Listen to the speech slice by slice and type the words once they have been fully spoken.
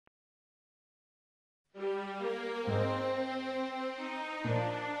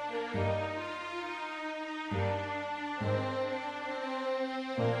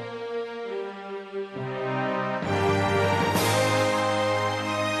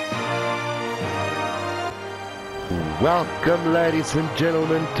Welcome, ladies and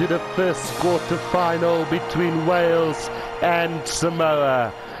gentlemen, to the first quarter-final between Wales and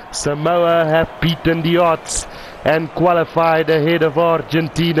Samoa. Samoa have beaten the odds and qualified ahead of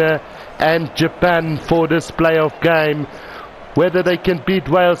Argentina and Japan for this playoff game. Whether they can beat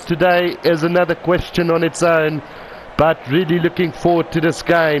Wales today is another question on its own, but really looking forward to this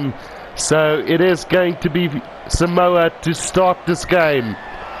game. So it is going to be Samoa to start this game.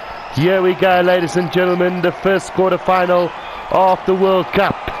 Here we go, ladies and gentlemen, the first quarter-final of the World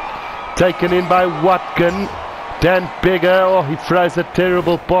Cup. Taken in by Watkin. Dan Bigger, he throws a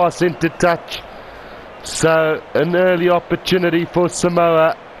terrible pass into touch. So an early opportunity for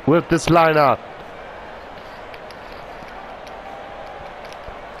Samoa with this line-out.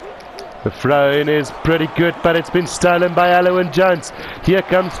 The throw-in is pretty good, but it's been stolen by Alun Jones. Here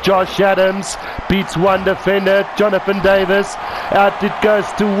comes Josh Adams, beats one defender, Jonathan Davis. Out it goes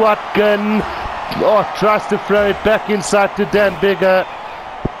to Watkin. Tries to throw it back inside to Dan Bigger,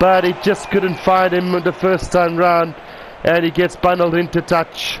 but he just couldn't find him the first time round, and he gets bundled into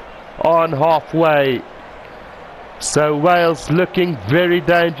touch on halfway. So Wales looking very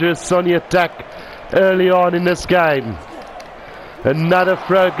dangerous on the attack early on in this game. Another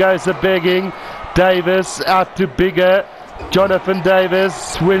throw goes a-begging. Davis out to Bigger. Jonathan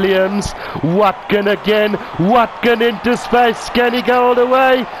Davis, Williams, Watkin again. Watkin into space. Can he go all the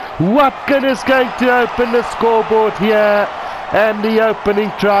way? Watkin is going to open the scoreboard here. And the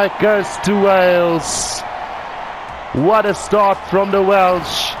opening try goes to Wales. What a start from the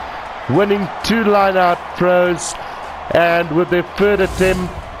Welsh. Winning 2 line-out throws. And with their third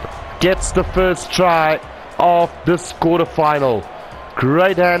attempt, gets the first try of this quarter-final.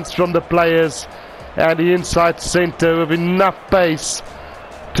 Great hands from the players and the inside centre with enough pace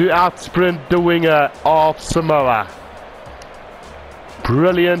to outsprint the winger of Samoa.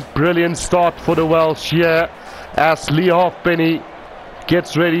 Brilliant start for the Welsh here as Lee Halfpenny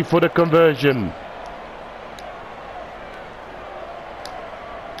gets ready for the conversion.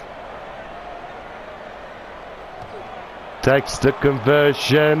 Takes the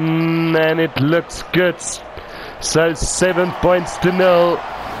conversion and it looks good. So 7 points to 0.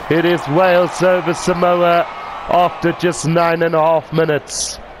 It is Wales over Samoa after just 9.5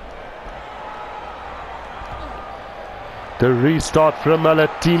 minutes. The restart from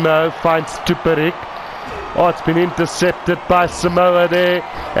Alatimo finds Tuparik. It's been intercepted by Samoa there,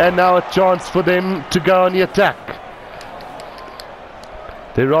 and now a chance for them to go on the attack.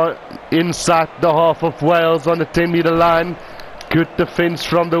 They're on inside the half of Wales on the 10-metre line. Good defence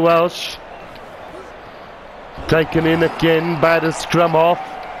from the Welsh. Taken in again by the scrum half.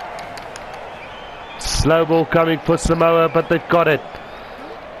 Slow ball coming for Samoa, but they've got it.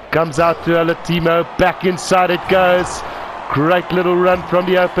 Comes out to Alatimo. Back inside it goes. Great little run from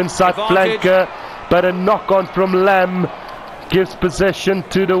the open side flanker, but a knock-on from Lamb gives possession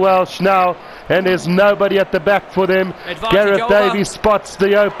to the Welsh now, and there's nobody at the back for them. Gareth Davies spots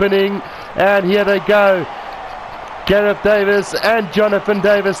the opening, and here they go. Gareth Davis and Jonathan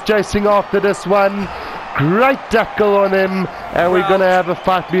Davis chasing after this one. Great tackle on him, and we're going to have a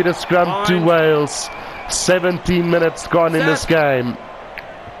 5-metre scrum to Wales. 17 minutes gone in this game.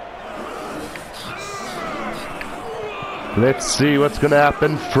 Let's see what's going to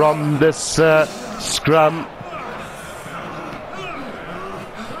happen from this scrum.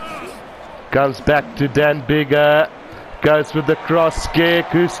 Comes back to Dan Bigger. Goes with the cross kick.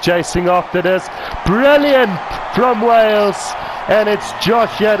 Who's chasing after this? Brilliant from Wales. And it's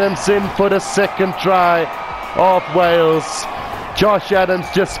Josh Adams in for the second try of Wales. Josh Adams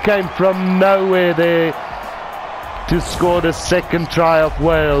just came from nowhere there to score the second try of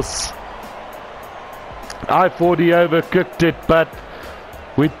Wales. I thought he overcooked it, but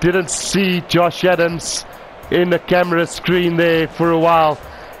we didn't see Josh Adams in the camera screen there for a while.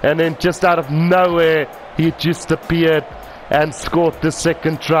 And then just out of nowhere, he just appeared and scored the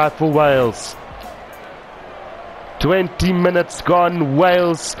second try for Wales. 20 minutes gone,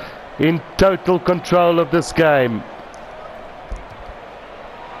 Wales in total control of this game.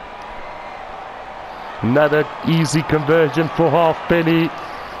 Another easy conversion for Halfpenny,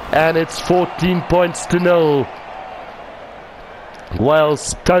 and it's 14 points to 0.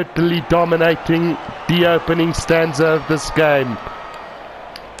 Wales totally dominating the opening stanza of this game.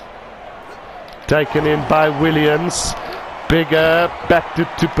 Taken in by Williams. Bigger, back to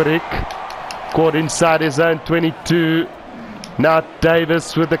Tuparik. Caught inside his own 22. Now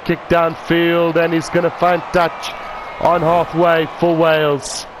Davis with the kick downfield, and he's going to find touch on halfway for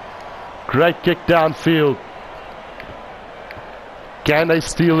Wales. Great kick downfield. Can they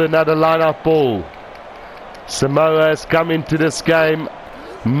steal another line-out ball? Samoa has come into this game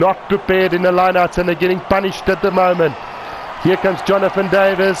not prepared in the lineouts, and they're getting punished at the moment. Here comes Jonathan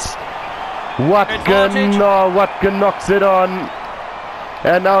Davis. Watkin knocks it on.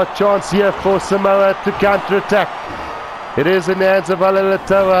 And now a chance here for Samoa to counter-attack. It is in the hands of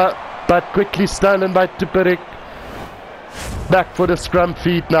Alilatoa, but quickly stolen by Tuparik. Back for the scrum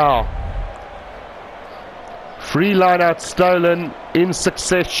feed now. 3 lineouts stolen in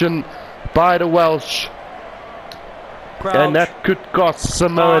succession by the Welsh. Crouch. And that could cost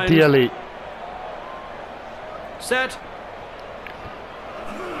Samoa dearly. Set.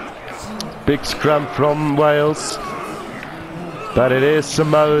 Big scrum from Wales. But it is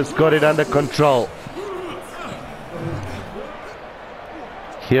Samoa's got it under control.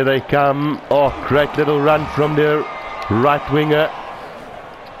 Here they come. Oh, great little run from their right winger.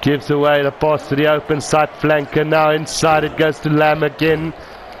 Gives away the pass to the open side flanker. Now inside it goes to Lamb again.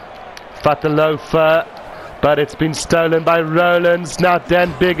 Fatalofa. But it's been stolen by Rowlands. Now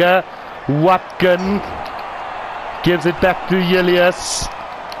Dan Bigger. Watkin gives it back to Julius.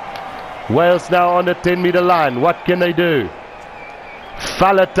 Wales now on the 10-meter line. What can they do?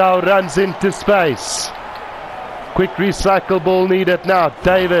 Falatau runs into space. Quick recycle ball needed now.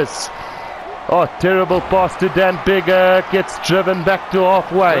 Davis. Oh, terrible pass to Dan Bigger. Gets driven back to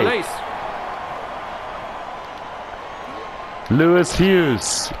halfway. Release. Lewis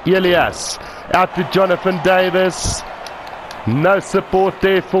Hughes. Elias. Out to Jonathan Davis. No support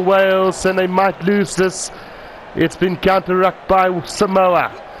there for Wales, and they might lose this. It's been counter-rucked by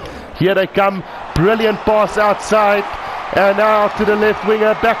Samoa. Here they come. Brilliant pass outside. And now to the left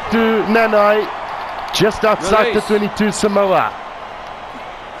winger. Back to Nanai. Just outside the 22 Samoa.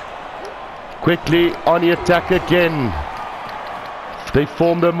 Quickly on the attack again. They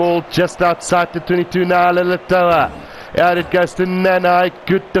form them all just outside the 22 now. Alilatoa. Out it goes to Nanai.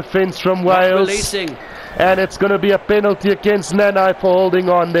 Good defense from Wales. And it's going to be a penalty against Nanai for holding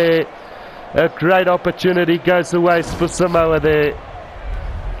on there. A great opportunity goes to waste for Samoa there.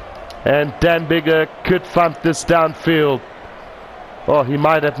 And Dan Bigger could thump this downfield. Oh, he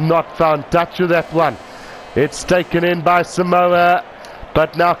might have not found touch with that one. It's taken in by Samoa.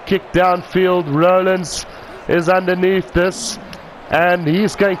 But now kicked downfield. Rowlands is underneath this. And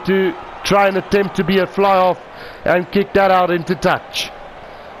he's going to try and attempt to be a fly-off and kick that out into touch.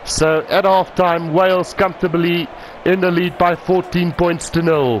 So at half-time, Wales comfortably in the lead by 14 points to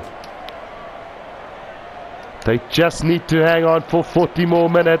 0. They just need to hang on for 40 more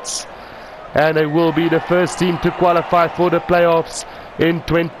minutes, and they will be the first team to qualify for the playoffs in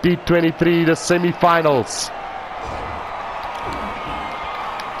 2023, the semi-finals.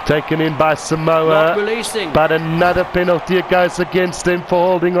 Taken in by Samoa, but another penalty goes against them for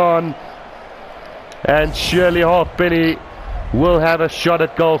holding on. And surely Halfpenny will have a shot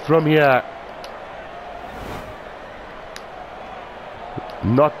at goal from here.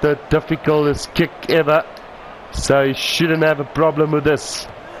 Not the difficultest kick ever, so he shouldn't have a problem with this.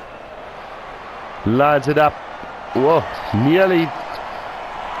 Lines it up. Whoa, nearly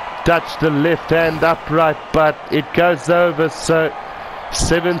touched the left hand upright, but it goes over, so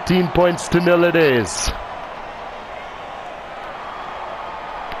 17 points to 0 it is.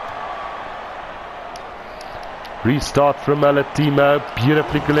 Restart from Alatimo,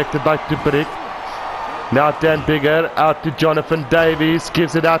 beautifully collected by Tuparik. Now Dan Bigger out to Jonathan Davies,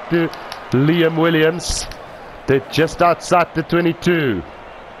 gives it out to Liam Williams. They're just outside the 22.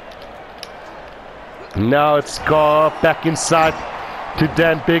 Now it's Carr back inside to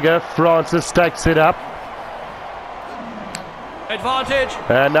Dan Bigger. Francis takes it up. Advantage.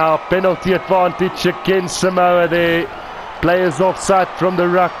 And now penalty advantage against Samoa there. Players offside from the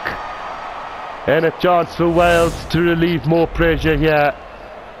ruck. And a chance for Wales to relieve more pressure here.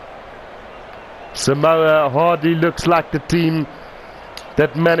 Samoa hardly looks like the team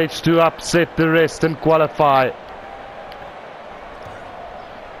that managed to upset the rest and qualify.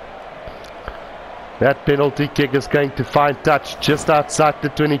 That penalty kick is going to find touch just outside the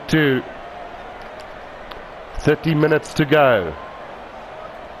 22. 30 minutes to go.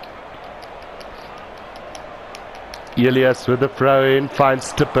 Elias with the throw in,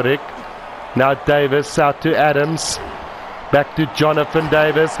 finds Tuparik. Now Davis out to Adams. Back to Jonathan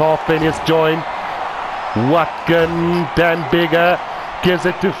Davis. Halfpenny is joined. Watkin, Dan Bigger gives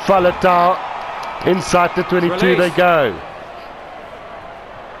it to Falatau. Inside the 22 Release. They go.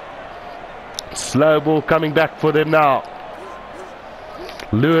 Slow ball coming back for them now.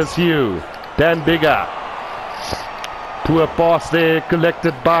 Lewis Hugh, Dan Bigger. Poor pass there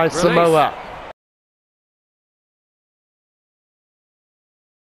collected by Release. Samoa.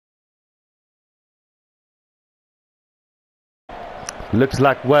 Looks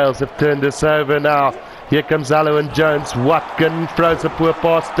like Wales have turned this over now. Here comes Alun Jones. Watkin throws a poor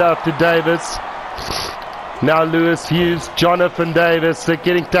pass down to Davis. Now Lewis Hughes, Jonathan Davis, they're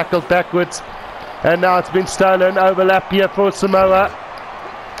getting tackled backwards. And now it's been stolen. Overlap here for Samoa.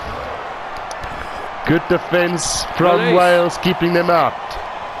 Good defence from Wales, keeping them out.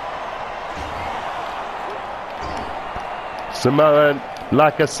 Samoa,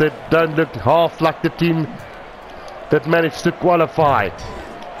 like I said, don't look half like the team that managed to qualify.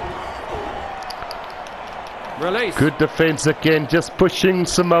 Release. Good defence again, just pushing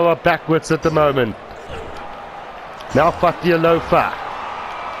Samoa backwards at the moment. Now Fatia Lofa.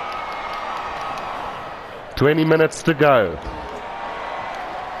 20 minutes to go.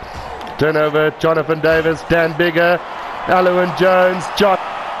 Turnover, Jonathan Davis, Dan Bigger, Alun Jones, John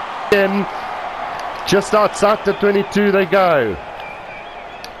in. Just outside the 22 they go.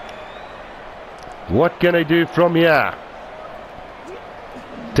 What can they do from here?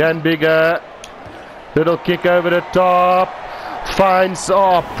 Dan Bigger. Little kick over the top. Finds,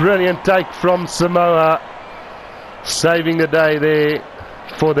 brilliant take from Samoa. Saving the day there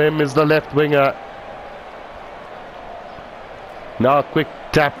for them is the left winger. Now a quick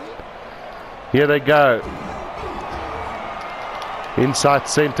tap. Here they go. Inside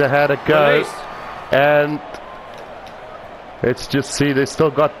centre had a go. Release. And let's just see, they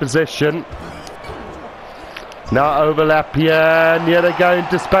still got possession. Now overlap here, and here they go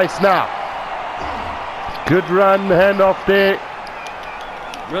into space now. Good run, handoff there.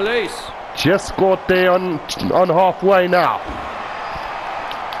 Release. Just caught there on halfway now.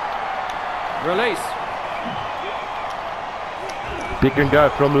 Release. Pick and go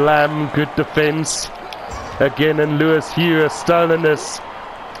from Lamb, good defence. Again, and Lewis Hughes has stolen this.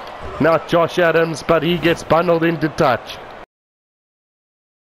 Now Josh Adams, but he gets bundled into touch.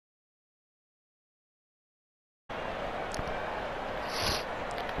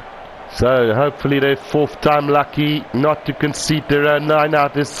 So hopefully they're fourth time lucky not to concede their own line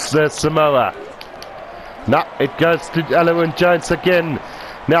out is Samoa. Now it goes to Alun Jones again.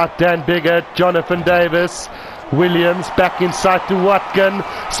 Now Dan Bigger, Jonathan Davis, Williams back inside to Watkin.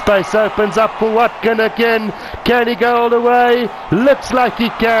 Space opens up for Watkin again. Can he go all the way? Looks like he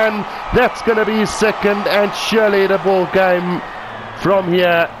can. That's going to be his second, and surely the ball game from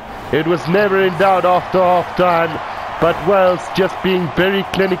here. It was never in doubt after half time. But Wales just being very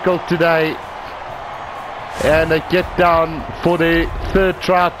clinical today. And they get down for their third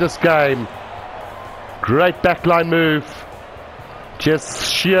try of this game. Great backline move.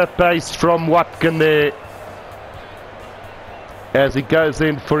 Just sheer pace from Watkin there. As he goes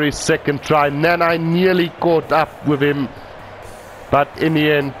in for his second try. Nanai nearly caught up with him. But in the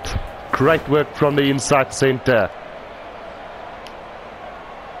end, great work from the inside centre.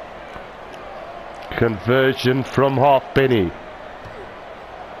 Conversion from Halfpenny.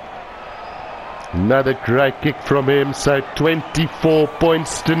 Another great kick from him, so 24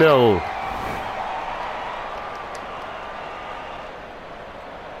 points to 0.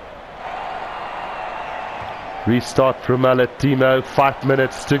 Restart from Alatimo, 5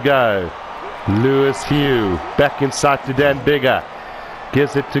 minutes to go. Lewis Hughes back inside to Dan Bigger.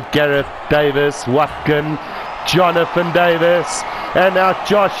 Gives it to Gareth Davis, Watkin, Jonathan Davis, and now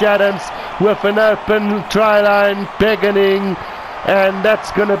Josh Adams with an open try line, beckoning, and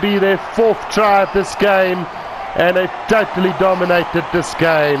that's going to be their fourth try of this game, and they totally dominated this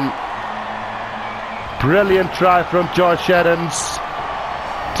game. Brilliant try from Josh Adams.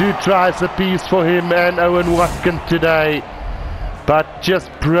 2 tries apiece for him and Owen Watkin today, but just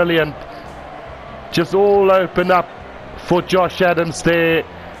brilliant. Just all open up for Josh Adams there,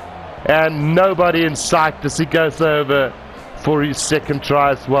 and nobody in sight as he goes over for his second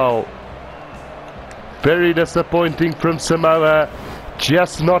try as well. Very disappointing from Samoa,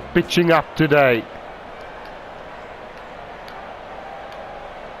 just not pitching up today.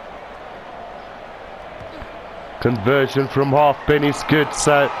 Conversion from Halfpenny is good,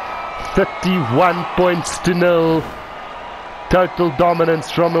 so 31 points to 0. Total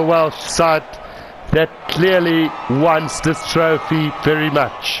dominance from the Welsh side that clearly wants this trophy very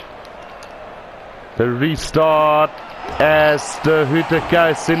much. The restart as the hooter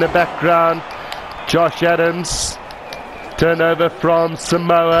goes in the background. Josh Adams, turnover from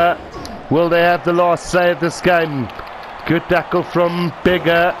Samoa. Will they have the last say of this game? Good tackle from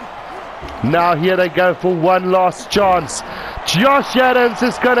Bigger. Now here they go for one last chance. Josh Adams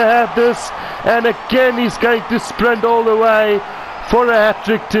is going to have this, and again he's going to sprint all the way for a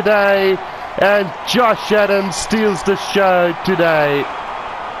hat-trick today, and Josh Adams steals the show today.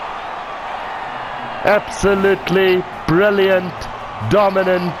 Absolutely brilliant,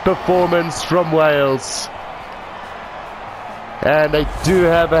 dominant performance from Wales, and they do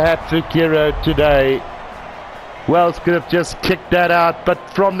have a hat-trick hero today. Wales could have just kicked that out, but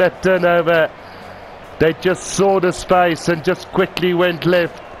from that turnover, they just saw the space and just quickly went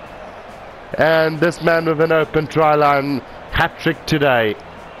left. And this man with an open try line, hat-trick today.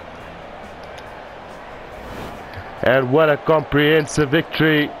 And what a comprehensive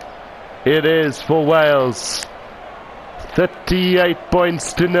victory it is for Wales. 38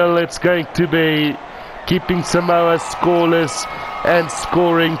 points to 0 it's going to be, keeping Samoa scoreless and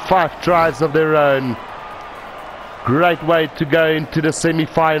scoring 5 tries of their own. Great way to go into the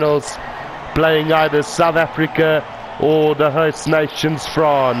semi-finals, playing either South Africa or the host nations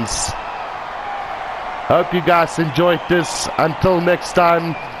France. Hope you guys enjoyed this. Until next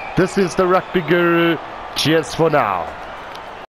time, this is the Rugby Guru. Cheers for now.